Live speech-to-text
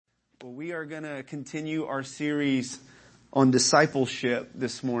Well, we are going to continue our series on discipleship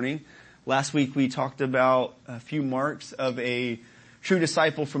this morning. Last week we talked about a few marks of a true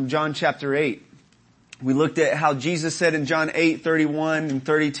disciple from John chapter 8. We looked at how Jesus said in John 8:31 and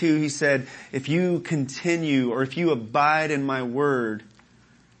 32, He said, if you continue or if you abide in my word,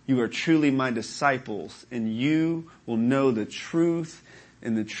 you are truly my disciples and you will know the truth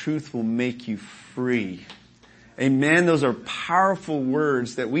and the truth will make you free. Amen. Those are powerful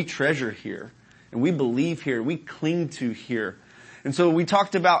words that we treasure here and we believe here, we cling to here. And so we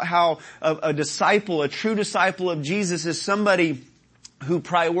talked about how a disciple, a true disciple of Jesus is somebody who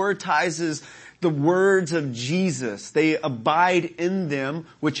prioritizes the words of Jesus. They abide in them,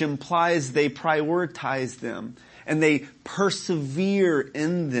 which implies they prioritize them and they persevere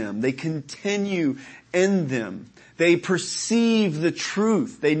in them. They continue in them. They perceive the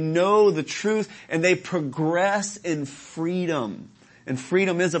truth. They know the truth and they progress in freedom. And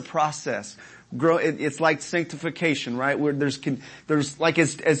freedom is a process. It's like sanctification, right? Where there's like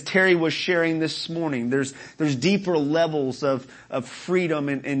as Terry was sharing this morning, there's deeper levels of freedom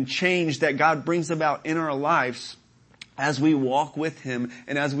and change that God brings about in our lives as we walk with Him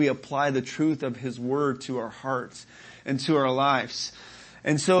and as we apply the truth of His Word to our hearts and to our lives.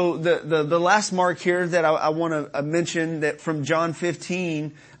 And so the last mark here that I want to mention that from John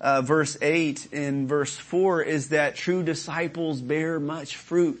 15, verse 8 and verse 4 is that true disciples bear much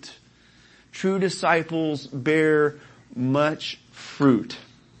fruit. True disciples bear much fruit.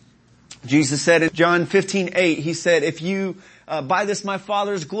 Jesus said in John 15:8, He said, if you, by this my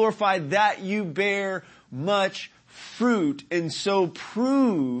Father is glorified, that you bear much fruit and so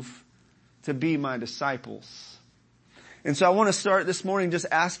prove to be my disciples. And so I want to start this morning just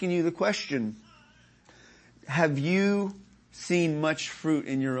asking you the question, have you seen much fruit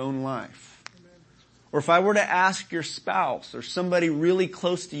in your own life? Or if I were to ask your spouse or somebody really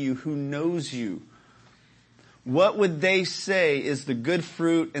close to you who knows you, what would they say is the good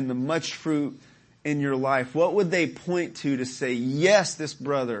fruit and the much fruit in your life? What would they point to say, yes, this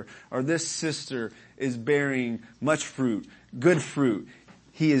brother or this sister is bearing much fruit, good fruit.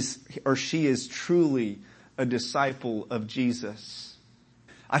 He is or she is truly a disciple of Jesus.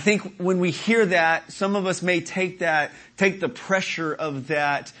 I think when we hear that, some of us may take the pressure of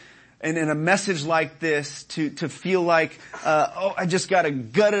that and in a message like this to feel like, I just gotta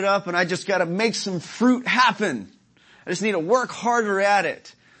gut it up and I just gotta make some fruit happen. I just need to work harder at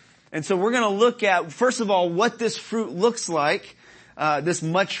it. And so we're gonna look at, first of all, what this fruit looks like, this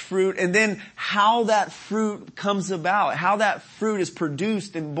much fruit, and then how that fruit comes about, how that fruit is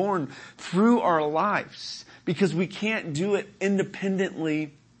produced and born through our lives. Because we can't do it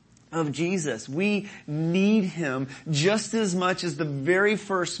independently of Jesus. We need Him just as much as the very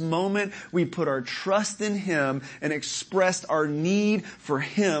first moment we put our trust in Him and expressed our need for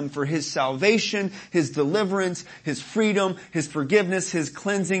Him, for His salvation, His deliverance, His freedom, His forgiveness, His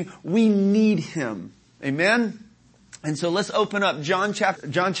cleansing. We need Him. Amen? And so let's open up John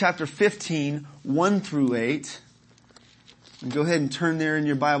chapter 15, 1 through 8. And go ahead and turn there in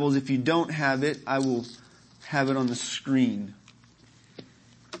your Bibles. If you don't have it, I will have it on the screen.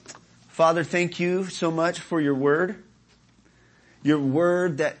 Father, thank you so much for your word. Your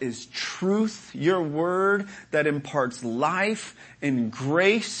word that is truth. Your word that imparts life and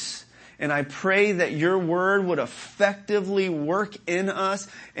grace. And I pray that your word would effectively work in us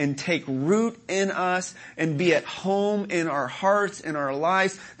and take root in us and be at home in our hearts, in our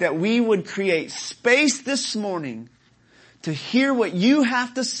lives. That we would create space this morning to hear what you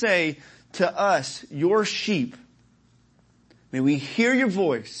have to say to us, your sheep. May we hear your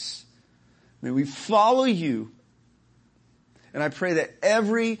voice. May we follow you. And I pray that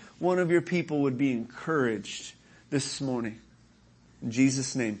every one of your people would be encouraged this morning. In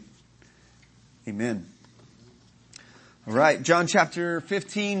Jesus' name, amen. All right, John chapter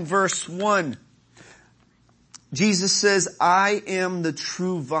 15, verse 1. Jesus says, I am the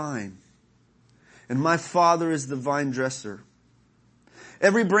true vine, and my Father is the vine dresser.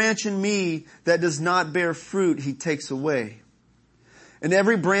 Every branch in me that does not bear fruit, He takes away. And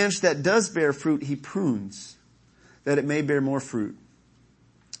every branch that does bear fruit, He prunes, that it may bear more fruit.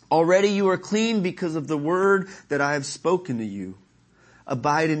 Already you are clean because of the word that I have spoken to you.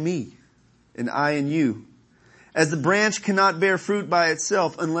 Abide in me, and I in you. As the branch cannot bear fruit by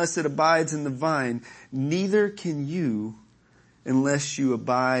itself unless it abides in the vine, neither can you unless you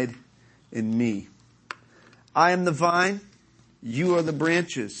abide in me. I am the vine. You are the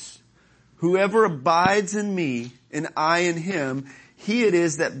branches. Whoever abides in me and I in him, he it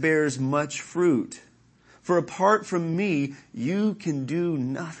is that bears much fruit. For apart from me, you can do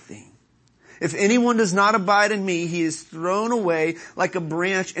nothing. If anyone does not abide in me, he is thrown away like a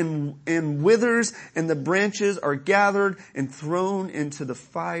branch and withers, and the branches are gathered and thrown into the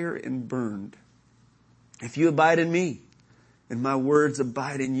fire and burned. If you abide in me, and my words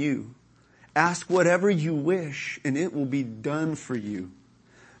abide in you, ask whatever you wish, and it will be done for you.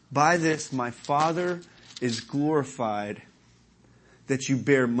 By this my Father is glorified, that you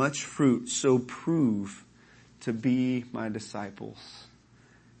bear much fruit, so prove to be my disciples.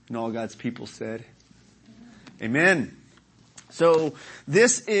 And all God's people said, Amen. So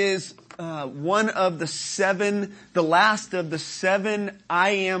this is one of the last of the 7 I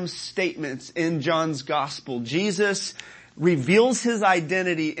am statements in John's gospel. Jesus reveals his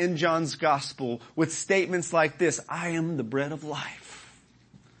identity in John's gospel with statements like this: I am the bread of life.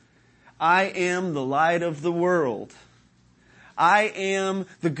 I am the light of the world. I am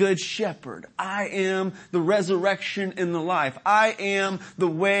the good shepherd. I am the resurrection and the life. I am the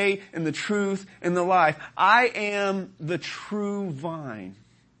way and the truth and the life. I am the true vine.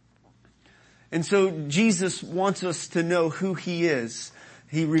 And so Jesus wants us to know who he is.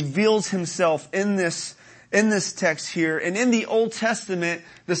 He reveals himself in this text here. And in the Old Testament,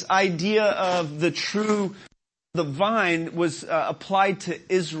 this idea of the vine was applied to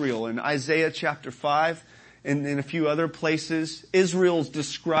Israel in Isaiah chapter 5. And in a few other places, Israel's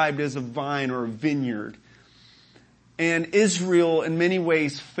described as a vine or a vineyard. And Israel, in many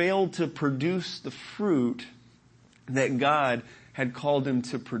ways, failed to produce the fruit that God had called him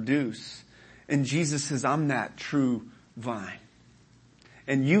to produce. And Jesus says, I'm that true vine.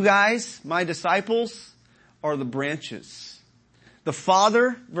 And you guys, my disciples, are the branches. The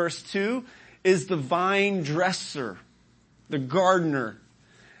Father, verse 2, is the vine dresser, the gardener.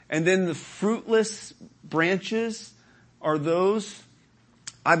 And then the fruitless branches are those,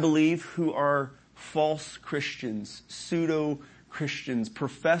 I believe, who are false Christians, pseudo-Christians,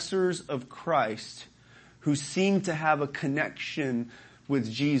 professors of Christ, who seem to have a connection with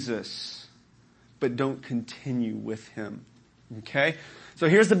Jesus, but don't continue with him. Okay? So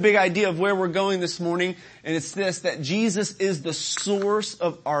here's the big idea of where we're going this morning, and it's this, that Jesus is the source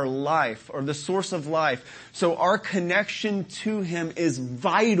of our life, or the source of life. So our connection to him is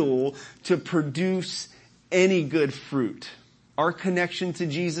vital to produce any good fruit. Our connection to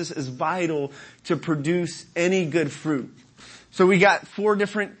Jesus is vital to produce any good fruit. So we got 4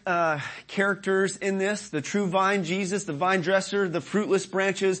 different characters in this: the true vine, Jesus, the vine dresser, the fruitless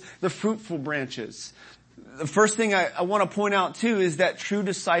branches, the fruitful branches. The first thing I want to point out too is that true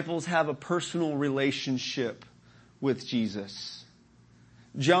disciples have a personal relationship with Jesus.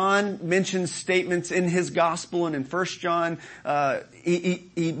 John mentions statements in his gospel, and in 1 John,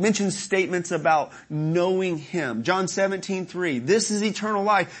 he mentions statements about knowing him. John 17:3, this is eternal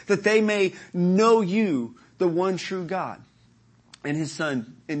life, that they may know you, the one true God, and his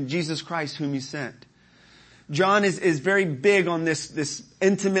Son, in Jesus Christ whom he sent. John is very big on this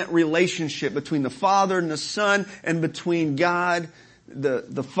intimate relationship between the Father and the Son, and between God,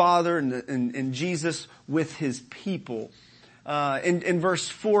 the Father, and Jesus with his people. In verse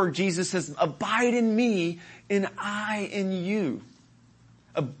 4, Jesus says, abide in me and I in you.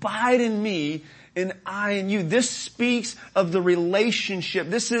 Abide in me and I in you. This speaks of the relationship.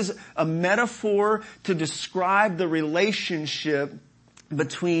 This is a metaphor to describe the relationship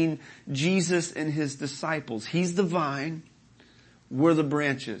between Jesus and his disciples. He's the vine, we're the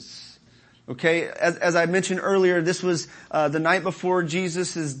branches. Okay, as I mentioned earlier, this was the night before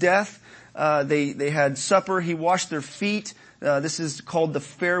Jesus' death. They had supper. He washed their feet. This is called the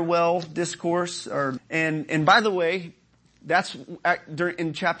farewell discourse. And by the way, that's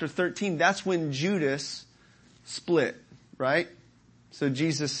in chapter 13. That's when Judas split, right? So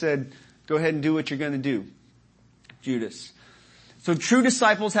Jesus said, "Go ahead and do what you're going to do, Judas." So true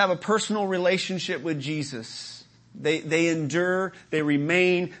disciples have a personal relationship with Jesus. They endure, they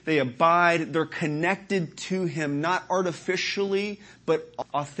remain, they abide, they're connected to him, not artificially, but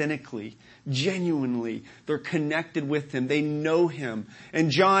authentically, genuinely. They're connected with him. They know him. In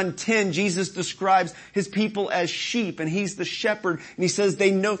John 10, Jesus describes his people as sheep, and he's the shepherd. And he says,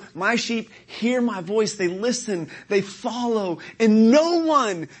 they know, my sheep hear my voice, they listen, they follow, and no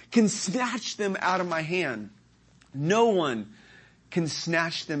one can snatch them out of my hand. No one can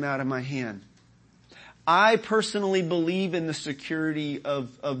snatch them out of my hand. I personally believe in the security of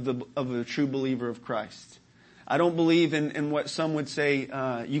a true believer of Christ. I don't believe in what some would say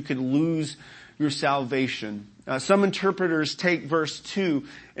you could lose your salvation. Some interpreters take verse 2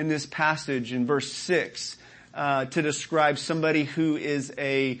 in this passage, in verse 6, to describe somebody who is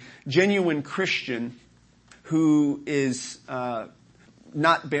a genuine Christian who is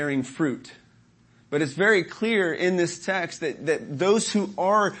not bearing fruit. But it's very clear in this text that those who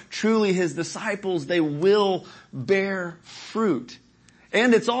are truly his disciples, they will bear fruit.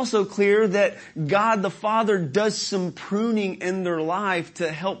 And it's also clear that God the Father does some pruning in their life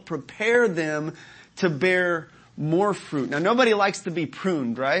to help prepare them to bear more fruit. Now, nobody likes to be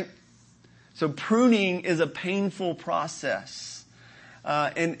pruned, right? So pruning is a painful process.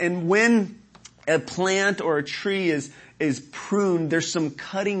 And when a plant or a tree is pruned, there's some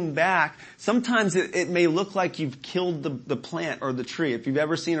cutting back. Sometimes it may look like you've killed the plant or the tree. If you've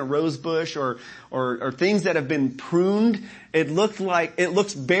ever seen a rose bush or things that have been pruned, it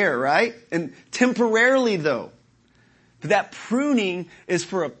looks bare, right? And temporarily though. But that pruning is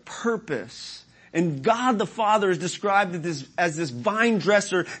for a purpose. And God the Father is described as this vine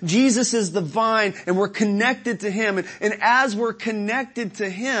dresser. Jesus is the vine and we're connected to him. And as we're connected to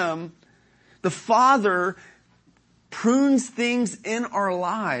him, the Father prunes things in our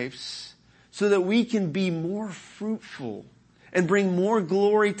lives so that we can be more fruitful and bring more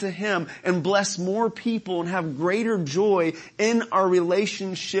glory to him and bless more people and have greater joy in our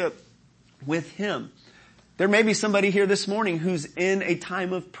relationship with him. There may be somebody here this morning who's in a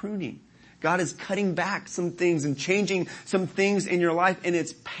time of pruning. God is cutting back some things and changing some things in your life, and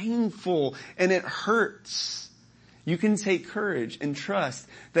it's painful and it hurts. You can take courage and trust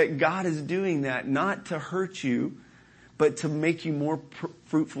that God is doing that not to hurt you, but to make you more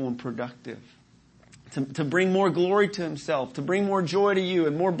fruitful and productive. To bring more glory to himself, to bring more joy to you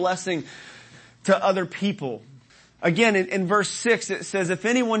and more blessing to other people. Again, in verse 6 it says, if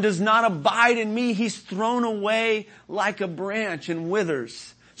anyone does not abide in me, he's thrown away like a branch and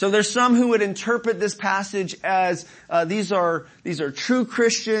withers. So there's some who would interpret this passage as these are true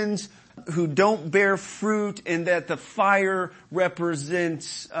Christians who don't bear fruit, and that the fire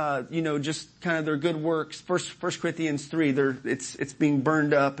represents just kind of their good works. First Corinthians 3, it's being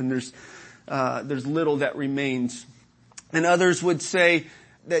burned up, and there's little that remains. And others would say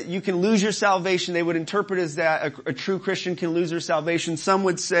that you can lose your salvation. They would interpret as that a true Christian can lose their salvation. Some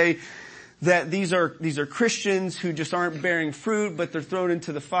would say that these are Christians who just aren't bearing fruit, but they're thrown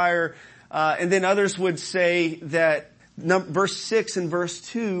into the fire. And then others would say that verse 6 and verse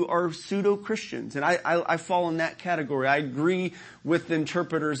 2 are pseudo-Christians. And I fall in that category. I agree with the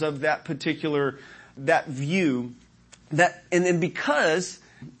interpreters of that view. And because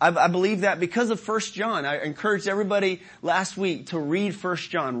I believe that because of 1 John, I encouraged everybody last week to read 1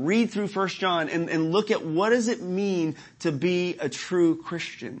 John. Read through 1 John and look at what does it mean to be a true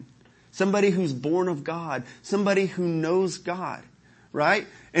Christian. Somebody who's born of God. Somebody who knows God. Right?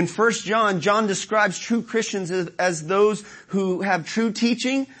 In 1 John, John describes true Christians as those who have true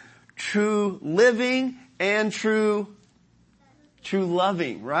teaching, true living, and true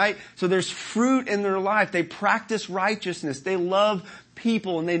loving. Right? So there's fruit in their life. They practice righteousness. They love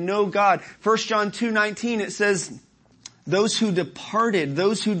people and they know God. 1 John 2:19, it says, those who departed,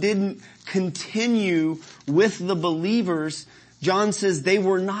 those who didn't continue with the believers, John says they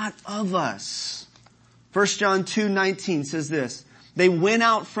were not of us. 1 John 2:19 says this, they went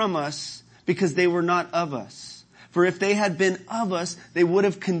out from us because they were not of us. For if they had been of us, they would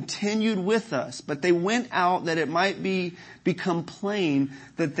have continued with us. But they went out that it might become plain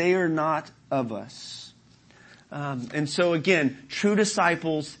that they are not of us. And so again, true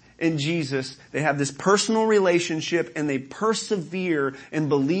disciples in Jesus, they have this personal relationship and they persevere in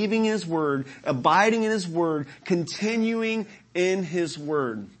believing His Word, abiding in His Word, continuing in His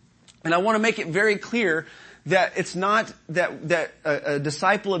Word. And I want to make it very clear that it's not that a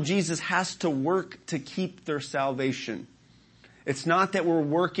disciple of Jesus has to work to keep their salvation. It's not that we're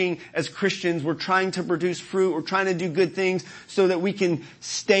working as Christians, we're trying to produce fruit, we're trying to do good things so that we can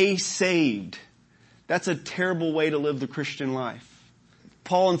stay saved. That's a terrible way to live the Christian life.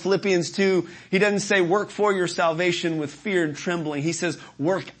 Paul in Philippians 2, he doesn't say work for your salvation with fear and trembling. He says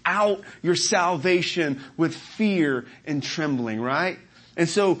work out your salvation with fear and trembling, right? And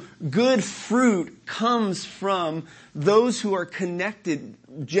so good fruit comes from those who are connected,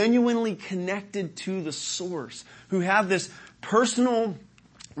 genuinely connected to the source, who have this personal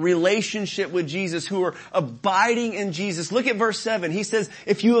relationship with Jesus, who are abiding in Jesus. Look at verse 7. He says,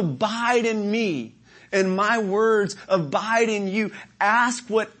 if you abide in me and my words abide in you, ask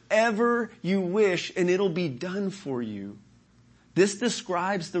whatever you wish and it'll be done for you. This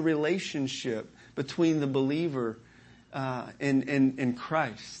describes the relationship between the believer in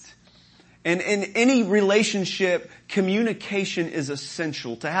Christ. And in any relationship, communication is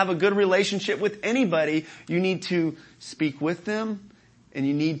essential. To have a good relationship with anybody, you need to speak with them and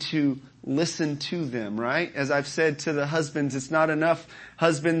you need to listen to them, right? As I've said to the husbands, it's not enough,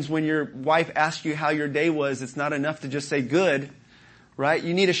 husbands, when your wife asks you how your day was, it's not enough to just say good, right?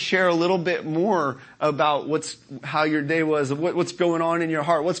 You need to share a little bit more about how your day was, what's going on in your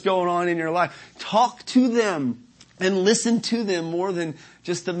heart, what's going on in your life. Talk to them and listen to them more than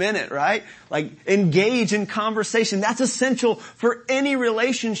just a minute, right? Like engage in conversation. That's essential for any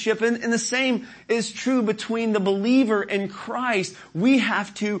relationship. And the same is true between the believer and Christ. We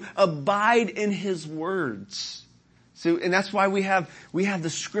have to abide in His words. So, and that's why we have the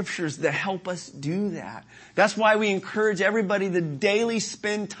scriptures that help us do that. That's why we encourage everybody to daily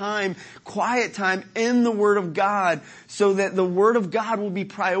spend time, quiet time in the Word of God, so that the Word of God will be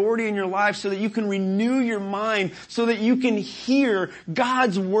priority in your life, so that you can renew your mind, so that you can hear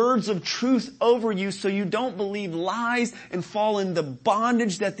God's words of truth over you, so you don't believe lies and fall in the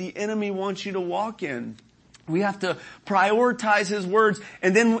bondage that the enemy wants you to walk in. We have to prioritize His words,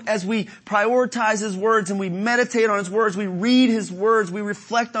 and then as we prioritize His words and we meditate on His words, we read His words, we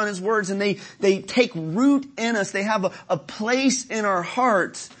reflect on His words, and they take root in us. They have a place in our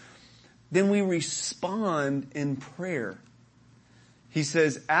hearts. Then we respond in prayer. He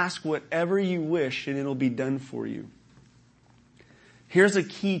says, ask whatever you wish and it'll be done for you. Here's a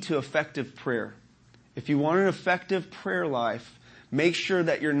key to effective prayer. If you want an effective prayer life, make sure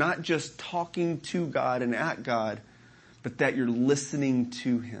that you're not just talking to God and at God, but that you're listening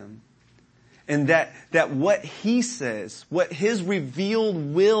to Him. And that what He says, what His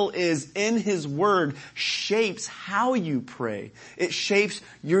revealed will is in His Word shapes how you pray. It shapes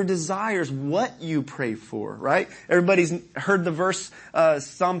your desires, what you pray for, right? Everybody's heard the verse,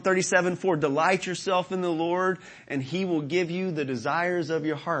 Psalm 37:4, delight yourself in the Lord and He will give you the desires of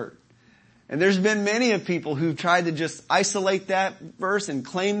your heart. And there's been many of people who've tried to just isolate that verse and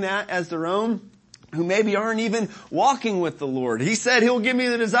claim that as their own, who maybe aren't even walking with the Lord. He said He'll give me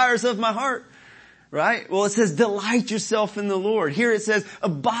the desires of my heart, right? Well, it says delight yourself in the Lord. Here it says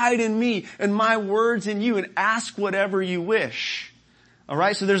abide in me and my words in you and ask whatever you wish. All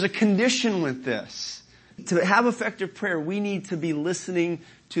right? So there's a condition with this. To have effective prayer, we need to be listening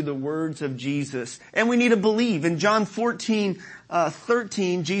to the words of Jesus. And we need to believe. In John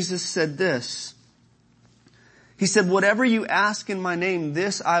 14:13, Jesus said this. He said, whatever you ask in my name,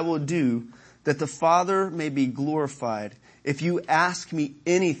 this I will do, that the Father may be glorified. If you ask me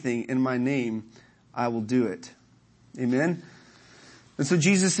anything in my name, I will do it. Amen? And so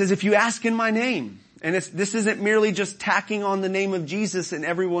Jesus says, if you ask in my name, and this isn't merely just tacking on the name of Jesus in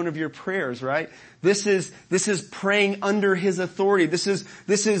every one of your prayers, right? This is praying under His authority. This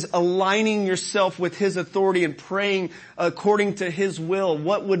is aligning yourself with His authority and praying according to His will.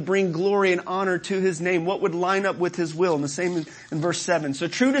 What would bring glory and honor to His name? What would line up with His will? And the same in verse 7. So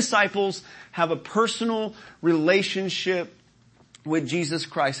true disciples have a personal relationship with Jesus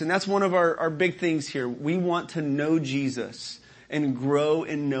Christ. And that's one of our big things here. We want to know Jesus and grow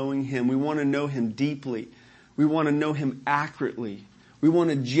in knowing Him. We want to know Him deeply. We want to know Him accurately. We want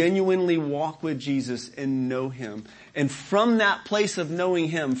to genuinely walk with Jesus and know Him. And from that place of knowing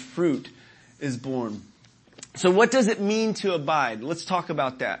Him, fruit is born. So what does it mean to abide? Let's talk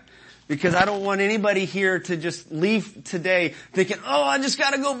about that. Because I don't want anybody here to just leave today thinking, oh, I just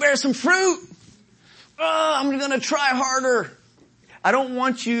got to go bear some fruit. Oh, I'm going to try harder. I don't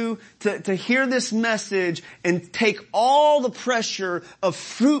want you to hear this message and take all the pressure of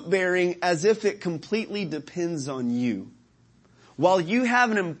fruit bearing as if it completely depends on you. While you have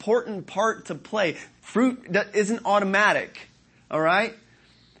an important part to play, fruit isn't automatic, all right?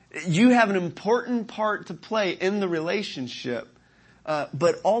 You have an important part to play in the relationship,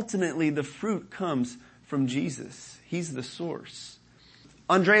 but ultimately the fruit comes from Jesus. He's the source.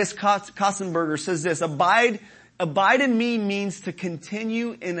 Andreas Kassenberger says this, Abide in me means to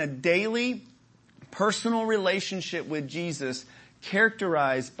continue in a daily, personal relationship with Jesus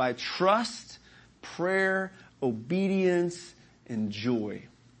characterized by trust, prayer, obedience, and joy.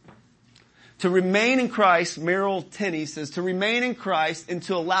 To remain in Christ, Merrill Tenney says, to remain in Christ and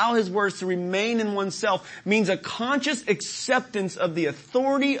to allow His words to remain in oneself means a conscious acceptance of the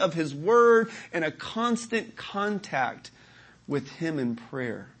authority of His word and a constant contact with Him in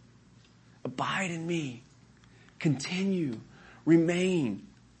prayer. Abide in me. Continue. Remain.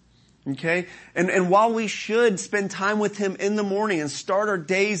 Okay? And while we should spend time with Him in the morning and start our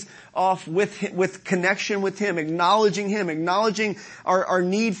days off with connection with Him, acknowledging our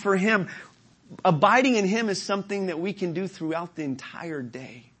need for Him, abiding in Him is something that we can do throughout the entire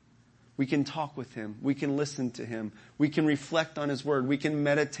day. We can talk with Him. We can listen to Him. We can reflect on His Word. We can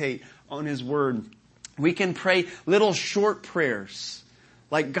meditate on His Word. We can pray little short prayers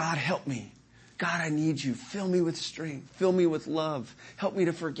like, God, help me. God, I need you. Fill me with strength. Fill me with love. Help me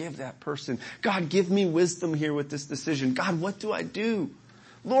to forgive that person. God, give me wisdom here with this decision. God, what do I do?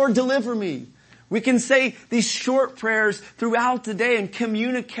 Lord, deliver me. We can say these short prayers throughout the day and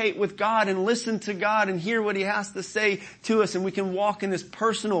communicate with God and listen to God and hear what He has to say to us. And we can walk in this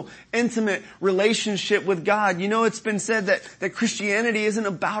personal, intimate relationship with God. You know, it's been said that Christianity isn't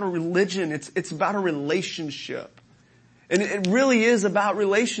about a religion. It's about a relationship. And it really is about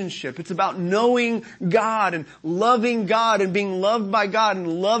relationship. It's about knowing God and being loved by God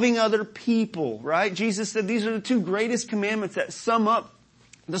and loving other people, right? Jesus said these are the two greatest commandments that sum up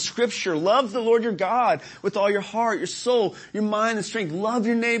the Scripture. Love the Lord your God with all your heart, your soul, your mind, and strength. Love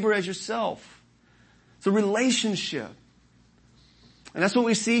your neighbor as yourself. It's a relationship. And that's what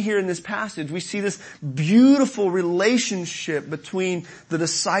we see here in this passage. We see this beautiful relationship between the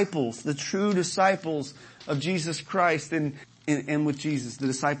disciples, the true disciples of Jesus Christ and with Jesus, the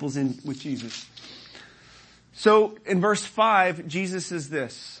disciples with Jesus. So in verse 5, Jesus says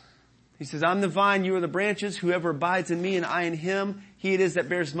this. He says, I'm the vine, you are the branches. Whoever abides in me and I in him, he it is that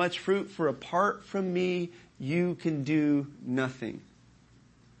bears much fruit. For apart from me, you can do nothing.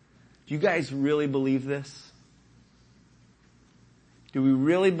 Do you guys really believe this? Do we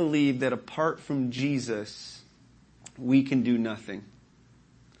really believe that apart from Jesus, we can do nothing?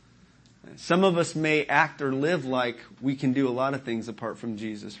 Some of us may act or live like we can do a lot of things apart from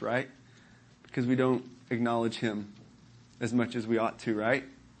Jesus, right? Because we don't acknowledge Him as much as we ought to, right?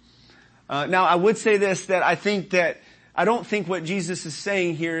 Now, I would say this, that I don't think what Jesus is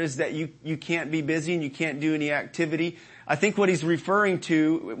saying here is that you can't be busy and you can't do any activity. I think what He's referring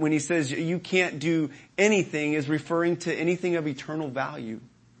to when He says you can't do anything is referring to anything of eternal value.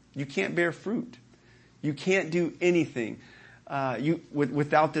 You can't bear fruit. You can't do anything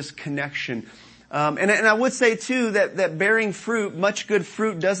without this connection. And I would say too that bearing fruit, much good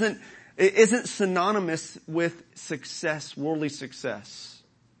fruit, isn't synonymous with success, worldly success.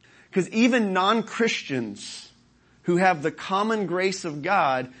 Because even non-Christians who have the common grace of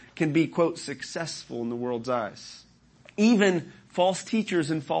God can be, quote, successful in the world's eyes. Even false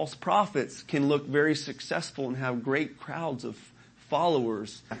teachers and false prophets can look very successful and have great crowds of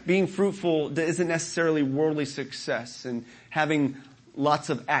followers. Being fruitful isn't necessarily worldly success and having lots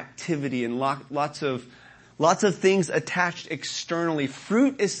of activity and lots of things attached externally.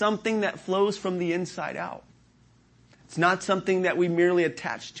 Fruit is something that flows from the inside out. It's not something that we merely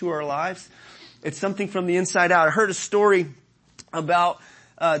attach to our lives. It's something from the inside out. I heard a story about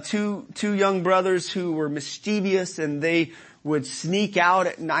two young brothers who were mischievous, and they would sneak out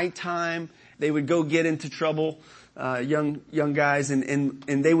at nighttime. They would go get into trouble, young guys,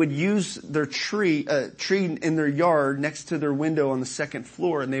 and they would use their tree in their yard next to their window on the second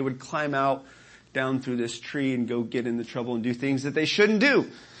floor, and they would climb out down through this tree and go get into trouble and do things that they shouldn't do.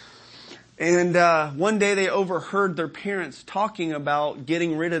 And one day they overheard their parents talking about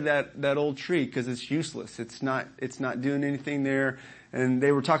getting rid of that old tree because it's useless. It's not doing anything there. And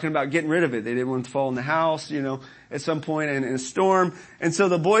they were talking about getting rid of it. They didn't want it to fall in the house, at some point in a storm. And so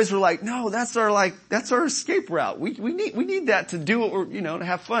the boys were like, no, that's our escape route. We need that to do what we're, to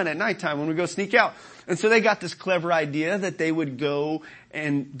have fun at nighttime when we go sneak out. And so they got this clever idea that they would go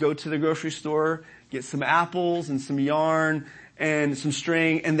to the grocery store, get some apples and some yarn and some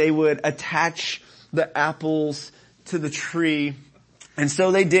string, and they would attach the apples to the tree. And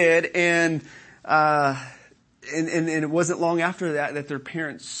so they did, and it wasn't long after that their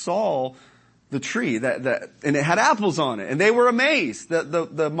parents saw the tree and it had apples on it, and they were amazed.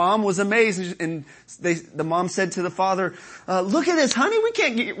 The mom was amazed, and the mom said to the father, "Look at this, honey. We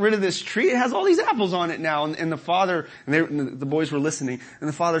can't get rid of this tree. It has all these apples on it now." And the father, the boys were listening, and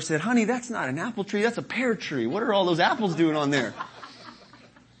the father said, "Honey, that's not an apple tree. That's a pear tree. What are all those apples doing on there?"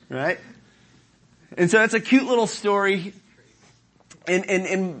 Right? And so it's a cute little story. And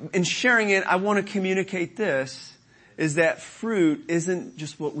in sharing it, I want to communicate this, is that fruit isn't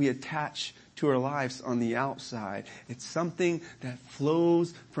just what we attach to our lives on the outside. It's something that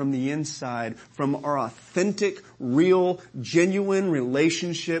flows from the inside, from our authentic, real, genuine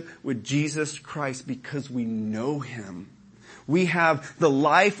relationship with Jesus Christ, because we know Him. We have the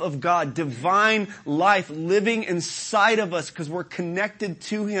life of God, divine life living inside of us because we're connected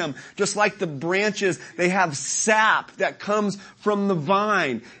to Him. Just like the branches, they have sap that comes from the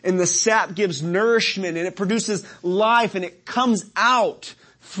vine. And the sap gives nourishment and it produces life and it comes out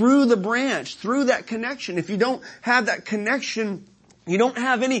through the branch, through that connection. If you don't have that connection, you don't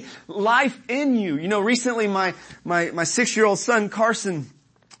have any life in you. Recently my 6-year-old son, Carson,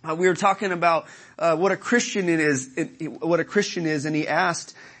 we were talking about what a Christian is, and he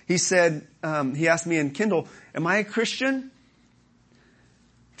asked me and Kendall, "Am I a Christian?"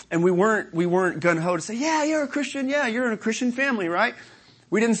 And we weren't gung ho to say, "Yeah, you're a Christian. Yeah, you're in a Christian family, right?"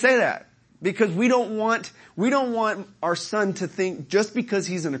 We didn't say that. Because we don't want our son to think just because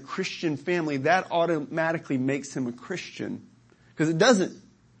he's in a Christian family, that automatically makes him a Christian. Because it doesn't.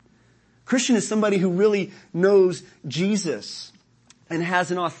 Christian is somebody who really knows Jesus and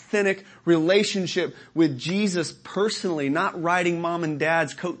has an authentic relationship with Jesus personally, not riding mom and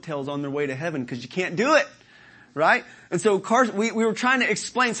dad's coattails on their way to heaven, because you can't do it. Right? And so we were trying to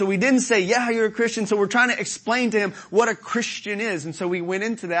explain, so we didn't say, yeah, you're a Christian, so we're trying to explain to him what a Christian is. And so we went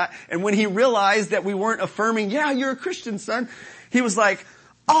into that, and when he realized that we weren't affirming, yeah, you're a Christian, son, he was like,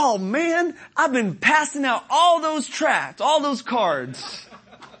 oh man, I've been passing out all those tracts, all those cards.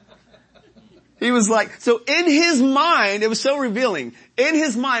 He was like, so in his mind, it was so revealing. In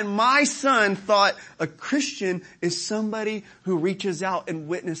his mind, my son thought a Christian is somebody who reaches out and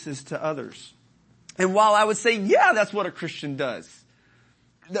witnesses to others. And while I would say, yeah, that's what a Christian does.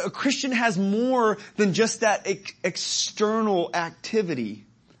 A Christian has more than just that external activity.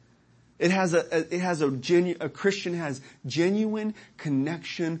 A Christian has genuine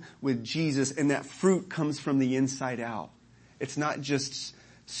connection with Jesus, and that fruit comes from the inside out. It's not just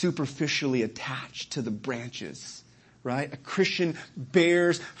superficially attached to the branches, right? A Christian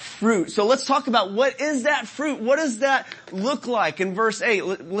bears fruit. So let's talk about what is that fruit? What does that look like? In verse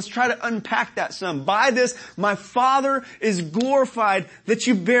 8, let's try to unpack that some. By this, my Father is glorified that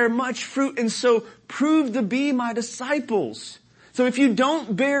you bear much fruit, and so prove to be my disciples. So if you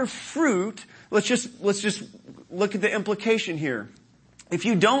don't bear fruit, let's just look at the implication here. If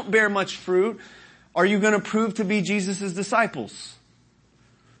you don't bear much fruit, are you going to prove to be Jesus' disciples?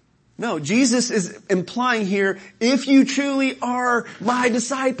 No, Jesus is implying here, if you truly are my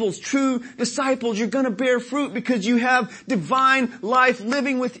disciples, true disciples, you're going to bear fruit because you have divine life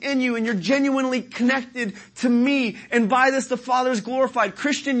living within you and you're genuinely connected to me. And by this the Father is glorified.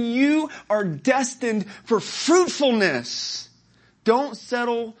 Christian, you are destined for fruitfulness. Don't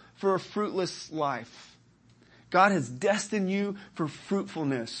settle for a fruitless life. God has destined you for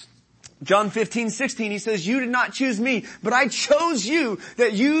fruitfulness. John 15:16, he says, you did not choose me, but I chose you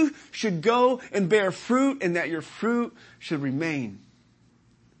that you should go and bear fruit and that your fruit should remain.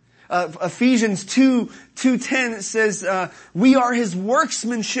 Ephesians 2:10 says, we are his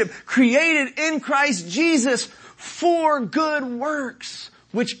workmanship created in Christ Jesus for good works,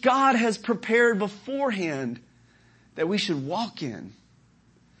 which God has prepared beforehand that we should walk in.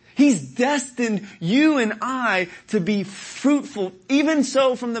 He's destined you and I to be fruitful. Even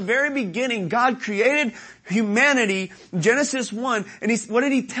so, from the very beginning, God created humanity, Genesis 1, and what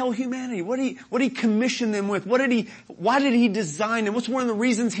did he tell humanity? What did he commission them with? Why did he design them? What's one of the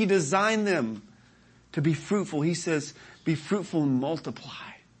reasons he designed them? To be fruitful. He says, be fruitful and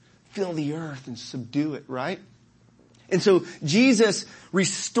multiply. Fill the earth and subdue it, right? And so Jesus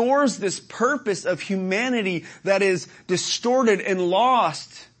restores this purpose of humanity that is distorted and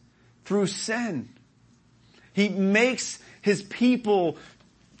lost through sin. He makes his people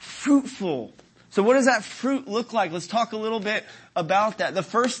fruitful. So what does that fruit look like? Let's talk a little bit about that. The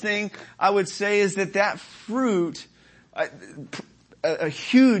first thing I would say is that fruit, a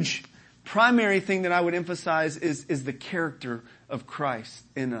huge primary thing that I would emphasize is the character of Christ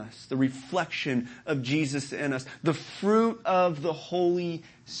in us, the reflection of Jesus in us, the fruit of the Holy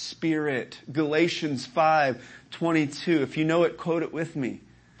Spirit. Galatians 5:22. If you know it, quote it with me.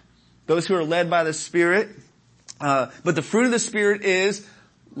 Those who are led by the Spirit, but the fruit of the Spirit is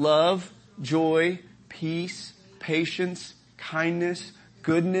love, joy, peace, patience, kindness,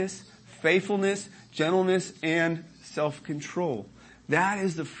 goodness, faithfulness, gentleness, and self-control. That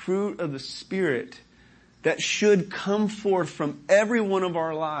is the fruit of the Spirit that should come forth from every one of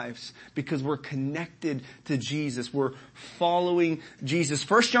our lives because we're connected to Jesus. We're following Jesus.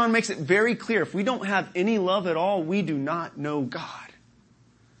 1 John makes it very clear. If we don't have any love at all, we do not know God.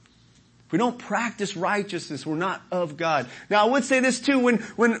 If we don't practice righteousness, we're not of God. Now, I would say this too: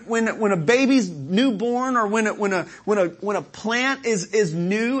 when a baby's newborn, or when a plant is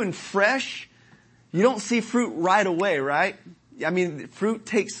new and fresh, you don't see fruit right away, right? I mean, fruit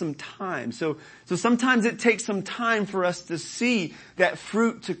takes some time. So sometimes it takes some time for us to see that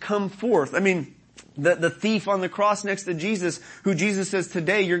fruit to come forth. I mean, the thief on the cross next to Jesus, who Jesus says,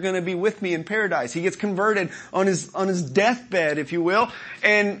 today you're going to be with me in paradise. He gets converted on his deathbed, if you will,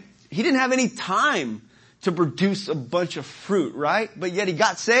 and he didn't have any time to produce a bunch of fruit, right? But yet he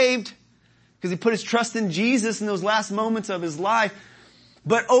got saved because he put his trust in Jesus in those last moments of his life.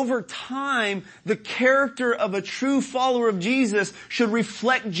 But over time, the character of a true follower of Jesus should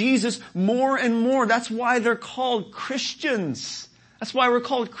reflect Jesus more and more. That's why they're called Christians. That's why we're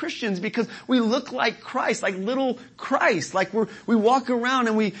called Christians, because we look like Christ, like little Christ. Like we walk around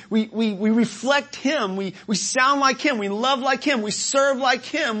and we reflect Him. We sound like Him. We love like Him. We serve like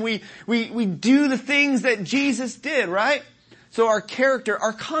Him. We do the things that Jesus did, right? So our character,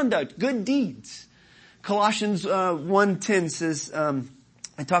 our conduct, good deeds. Colossians 1:10 says,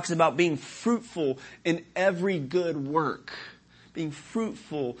 it talks about being fruitful in every good work. Being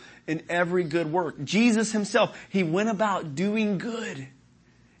fruitful in every good work. Jesus Himself, He went about doing good.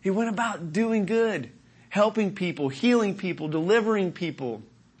 He went about doing good. Helping people, healing people, delivering people.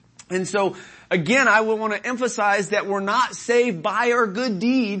 And so, again, I would want to emphasize that we're not saved by our good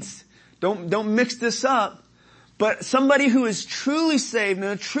deeds. Don't mix this up. But somebody who is truly saved and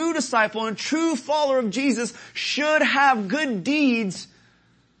a true disciple and a true follower of Jesus should have good deeds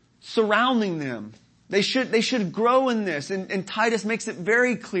surrounding them. They should grow in this. And Titus makes it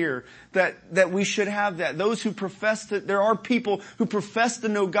very clear that we should have that. Those who profess that, there are people who profess to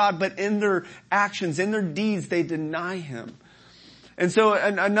know God, but in their actions, in their deeds, they deny Him. And so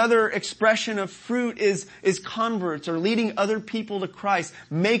another expression of fruit is converts, or leading other people to Christ,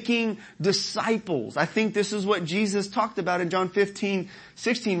 making disciples. I think this is what Jesus talked about in John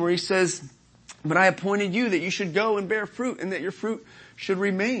 15:16, where He says, "But I appointed you that you should go and bear fruit, and that your fruit should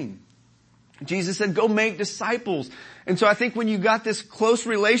remain." Jesus said, go make disciples. And so I think when you got this close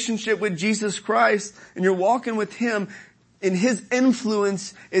relationship with Jesus Christ and you're walking with Him, and His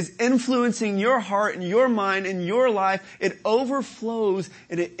influence is influencing your heart and your mind and your life, it overflows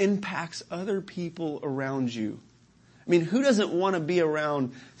and it impacts other people around you. I mean, who doesn't want to be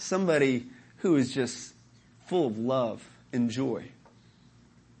around somebody who is just full of love and joy?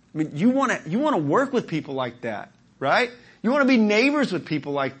 I mean, you want to work with people like that, right? You want to be neighbors with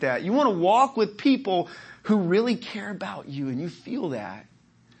people like that. You want to walk with people who really care about you, and you feel that.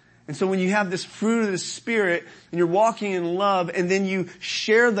 And so when you have this fruit of the Spirit and you're walking in love, and then you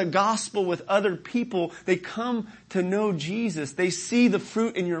share the gospel with other people, they come to know Jesus. They see the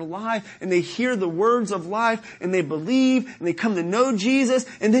fruit in your life, and they hear the words of life, and they believe, and they come to know Jesus,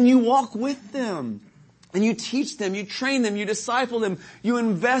 and then you walk with them. And you teach them, you train them, you disciple them, you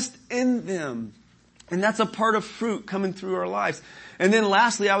invest in them. And that's a part of fruit coming through our lives. And then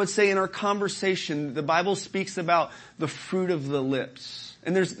lastly, I would say in our conversation, the Bible speaks about the fruit of the lips.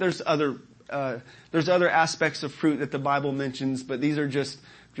 And there's other aspects of fruit that the Bible mentions, but these are just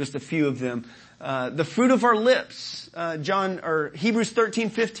a few of them. The fruit of our lips, Hebrews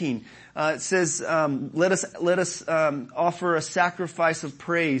 13:15, it says, let us offer a sacrifice of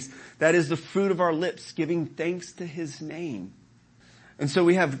praise. That is the fruit of our lips, giving thanks to His name. And so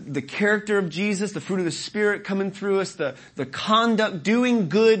we have the character of Jesus, the fruit of the Spirit coming through us, the conduct, doing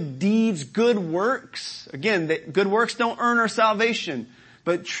good deeds, good works. Again, good works don't earn our salvation,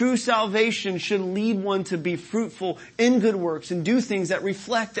 but true salvation should lead one to be fruitful in good works and do things that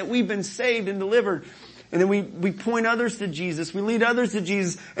reflect that we've been saved and delivered. And then we point others to Jesus, we lead others to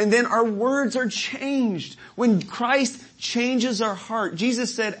Jesus, and then our words are changed. When Christ changes our heart,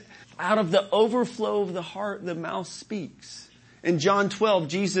 Jesus said, out of the overflow of the heart, the mouth speaks. In John 12,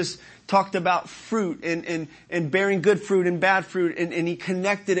 Jesus talked about fruit and bearing good fruit and bad fruit, and He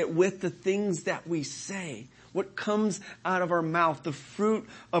connected it with the things that we say. What comes out of our mouth, the fruit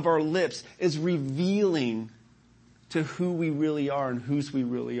of our lips, is revealing to who we really are and whose we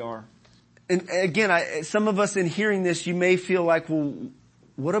really are. And again, some of us in hearing this, you may feel like, well,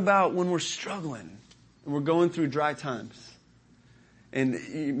 what about when we're struggling and we're going through dry times?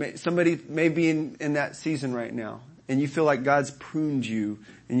 And somebody may be in that season right now. And you feel like God's pruned you.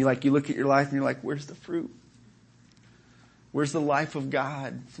 And you look at your life and you're like, where's the fruit? Where's the life of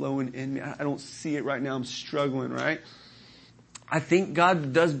God flowing in me? I don't see it right now. I'm struggling, right? I think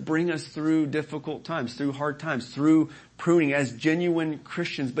God does bring us through difficult times, through hard times, through pruning as genuine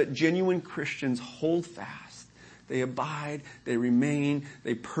Christians. But genuine Christians hold fast. They abide, they remain,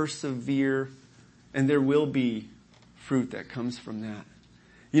 they persevere, and there will be fruit that comes from that.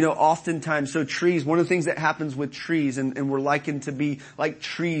 You know, oftentimes, so trees, one of the things that happens with trees, and we're likened to be like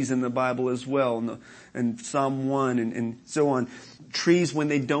trees in the Bible as well, and Psalm 1 and so on. Trees, when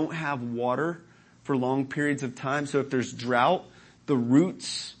they don't have water for long periods of time, so if there's drought, the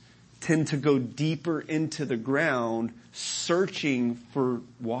roots tend to go deeper into the ground searching for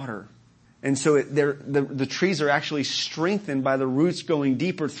water. And so the trees are actually strengthened by the roots going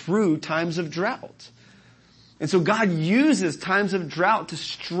deeper through times of drought. And so God uses times of drought to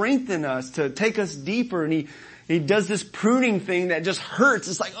strengthen us, to take us deeper. And He does this pruning thing that just hurts.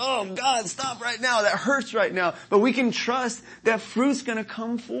 It's like, oh God, stop right now. That hurts right now. But we can trust that fruit's going to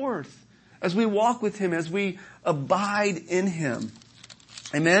come forth as we walk with Him, as we abide in Him.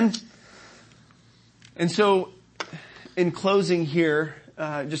 Amen? And so in closing here,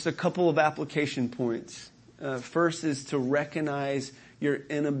 just a couple of application points. First is to recognize your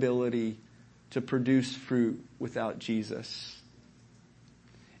inability to produce fruit without Jesus.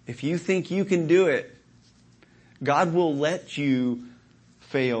 If you think you can do it, God will let you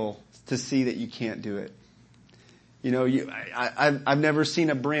fail to see that you can't do it. You know, I've never seen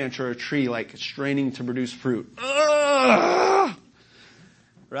a branch or a tree like straining to produce fruit. Ugh!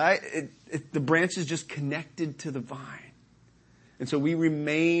 Right? The branch is just connected to the vine. And so we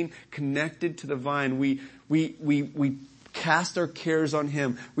remain connected to the vine. We cast our cares on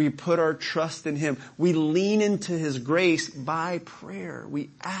Him. We put our trust in Him. We lean into His grace by prayer.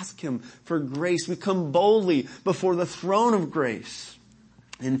 We ask Him for grace. We come boldly before the throne of grace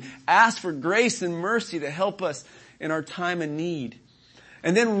and ask for grace and mercy to help us in our time of need.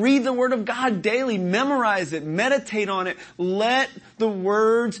 And then read the Word of God daily. Memorize it. Meditate on it. Let the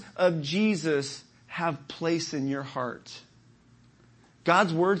words of Jesus have place in your heart.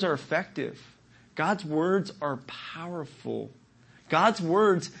 God's words are effective. God's words are powerful. God's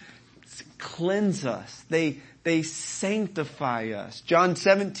words cleanse us. They sanctify us. John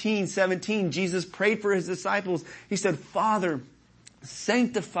 17:17, Jesus prayed for His disciples. He said, Father,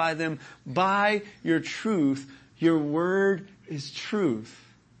 sanctify them by your truth. Your word is truth.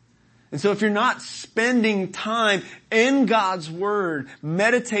 And so if you're not spending time in God's Word,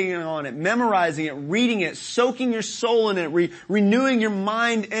 meditating on it, memorizing it, reading it, soaking your soul in it, renewing your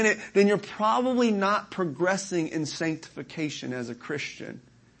mind in it, then you're probably not progressing in sanctification as a Christian.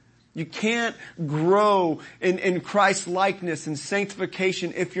 You can't grow in Christ's likeness and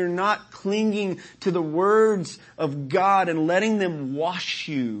sanctification if you're not clinging to the words of God and letting them wash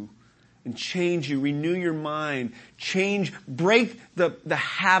you and change you, renew your mind, break the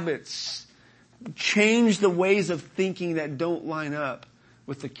habits, change the ways of thinking that don't line up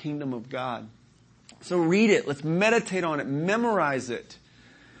with the kingdom of God. So read it. Let's meditate on it. Memorize it.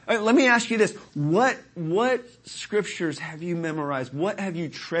 All right, let me ask you this. What scriptures have you memorized? What have you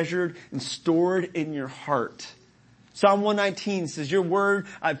treasured and stored in your heart? Psalm 119 says, your word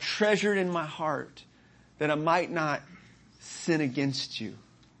I've treasured in my heart that I might not sin against you.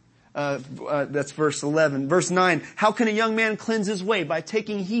 That's verse 11. Verse 9, how can a young man cleanse his way? By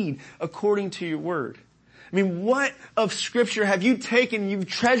taking heed according to your word. I mean, what of scripture have you taken, you've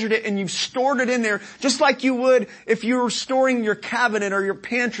treasured it, and you've stored it in there, just like you would if you were storing your cabinet or your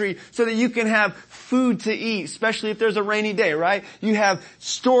pantry so that you can have food to eat, especially if there's a rainy day, right? You have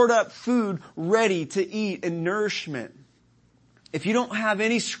stored up food ready to eat and nourishment. If you don't have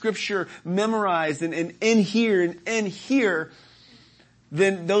any scripture memorized and in here,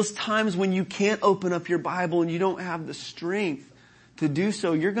 then those times when you can't open up your Bible and you don't have the strength to do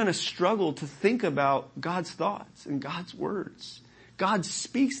so, you're going to struggle to think about God's thoughts and God's words. God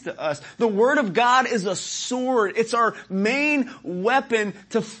speaks to us. The Word of God is a sword. It's our main weapon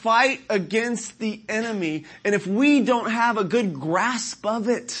to fight against the enemy. And if we don't have a good grasp of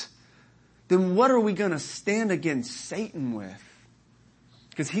it, then what are we going to stand against Satan with?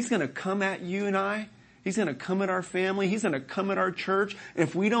 Because he's going to come at you and I. He's going to come at our family. He's going to come at our church. And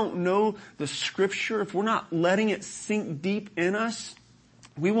if we don't know the scripture, if we're not letting it sink deep in us,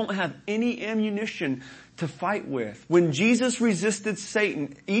 we won't have any ammunition to fight with. When Jesus resisted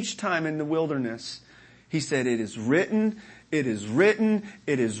Satan each time in the wilderness, He said, it is written, it is written,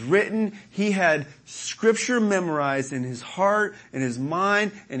 it is written. He had scripture memorized in his heart and his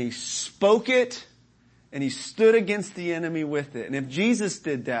mind, and he spoke it. And he stood against the enemy with it. And if Jesus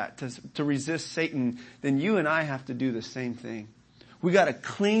did that to resist Satan, then you and I have to do the same thing. We got to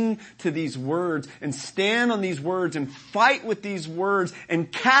cling to these words and stand on these words and fight with these words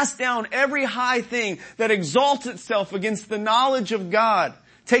and cast down every high thing that exalts itself against the knowledge of God,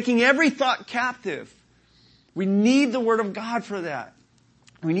 taking every thought captive. We need the Word of God for that.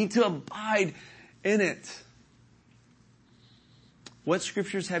 We need to abide in it. What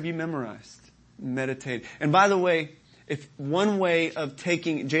scriptures have you memorized? Meditate. And by the way, if one way of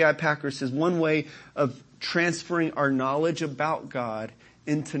taking, J.I. Packer says, one way of transferring our knowledge about God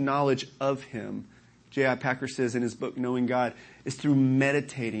into knowledge of Him, J.I. Packer says in his book, Knowing God, is through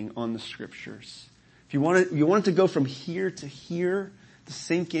meditating on the scriptures. If you want it to go from here to here, to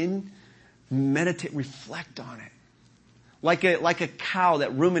sink in, meditate, reflect on it. Like a cow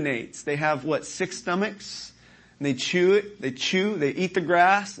that ruminates. They have 6 stomachs? And they chew it, they eat the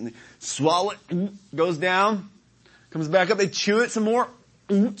grass, and they swallow it, goes down, comes back up, they chew it some more,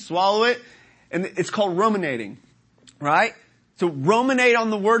 swallow it, and it's called ruminating, right? So ruminate on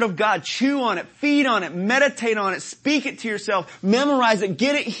the Word of God, chew on it, feed on it, meditate on it, speak it to yourself, memorize it,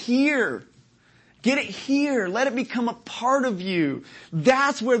 get it here. Get it here. Let it become a part of you.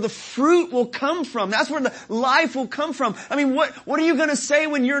 That's where the fruit will come from. That's where the life will come from. I mean, what are you going to say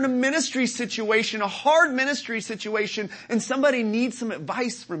when you're in a ministry situation, a hard ministry situation, and somebody needs some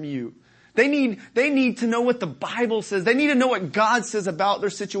advice from you? They need to know what the Bible says. They need to know what God says about their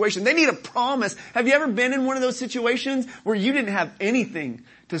situation. They need a promise. Have you ever been in one of those situations where you didn't have anything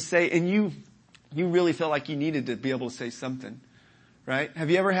to say and you really felt like you needed to be able to say something? Right?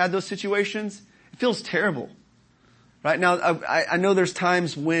 Have you ever had those situations? It feels terrible. Right? Now, I know there's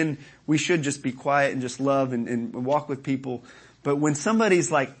times when we should just be quiet and just love and walk with people. But when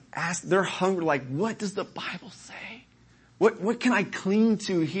somebody's like, they're hungry, like, what does the Bible say? What can I cling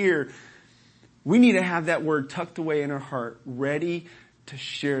to here? We need to have that word tucked away in our heart, ready to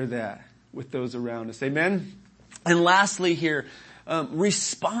share that with those around us. Amen? And lastly here,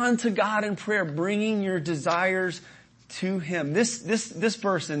 respond to God in prayer, bringing your desires to Him. This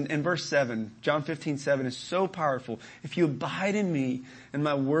verse in verse 7, John 15:7 is so powerful. If you abide in me and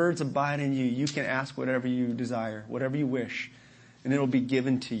my words abide in you, you can ask whatever you desire, whatever you wish, and it will be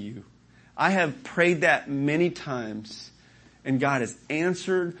given to you. I have prayed that many times, and God has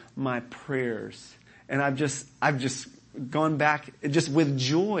answered my prayers. And I've just gone back just with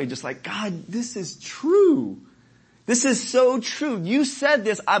joy, just like, God, this is true. This is so true. You said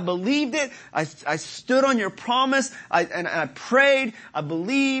this. I believed it. I stood on your promise. I prayed. I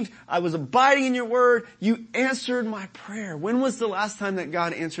believed. I was abiding in your word. You answered my prayer. When was the last time that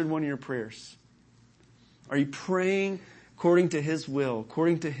God answered one of your prayers? Are you praying according to His will,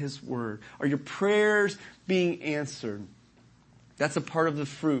 according to His word? Are your prayers being answered? That's a part of the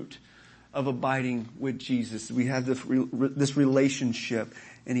fruit of abiding with Jesus. We have this relationship,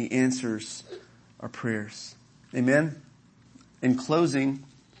 and He answers our prayers. Amen. In closing,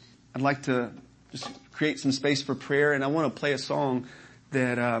 I'd like to just create some space for prayer, and I want to play a song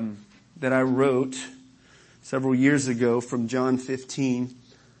that I wrote several years ago from John 15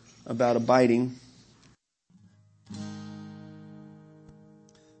 about abiding.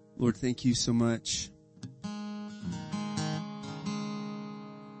 Lord, thank you so much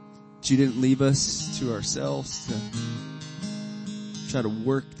that you didn't leave us to ourselves to try to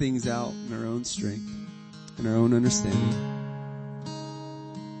work things out in our own strength and our own understanding.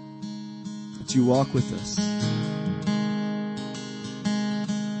 That you walk with us.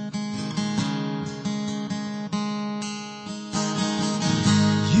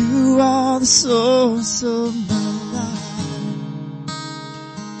 You are the source of my life.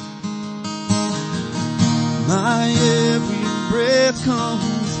 My every breath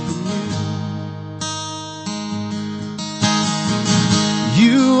comes from you.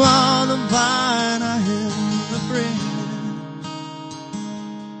 You are the vine, I am the branch.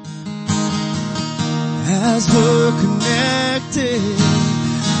 As we're connected,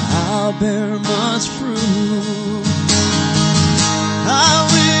 I'll bear much fruit. I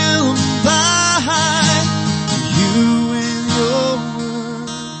will abide you in your word.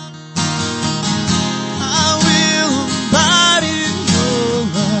 I will abide in your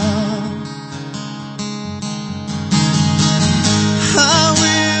love. I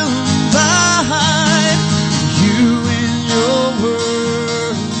will abide you in your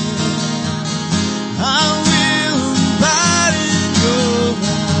word. I will abide in your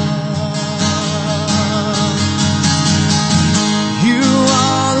love. You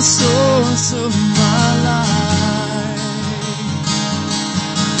are the source of my life.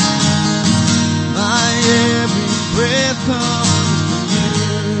 My every breath comes from you.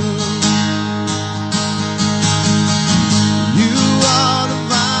 You are the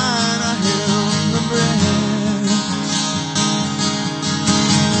vine, I am the branch.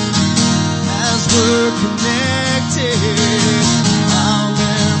 As we're connected, I'll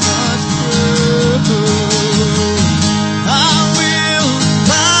bear much fruit. I will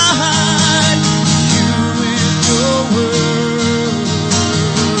abide you in your word.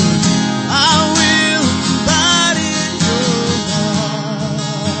 I will abide in your love.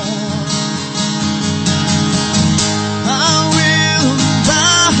 I will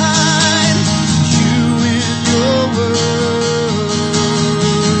abide you in your word.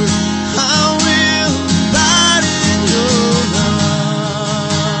 I will abide in your love.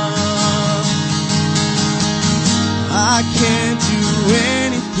 I can't do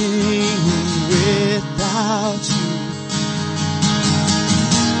anything without you.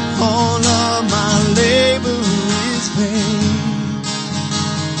 All of my labor is vain.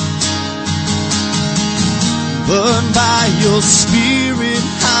 But by your Spirit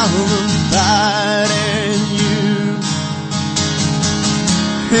I'll abide in you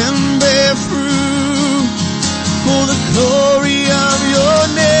and bear fruit for the glory of your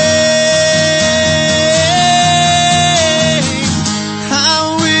name.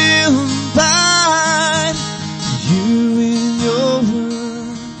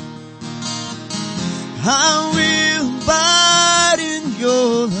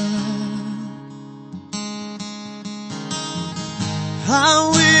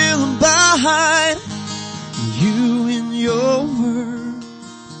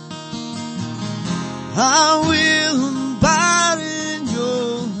 I will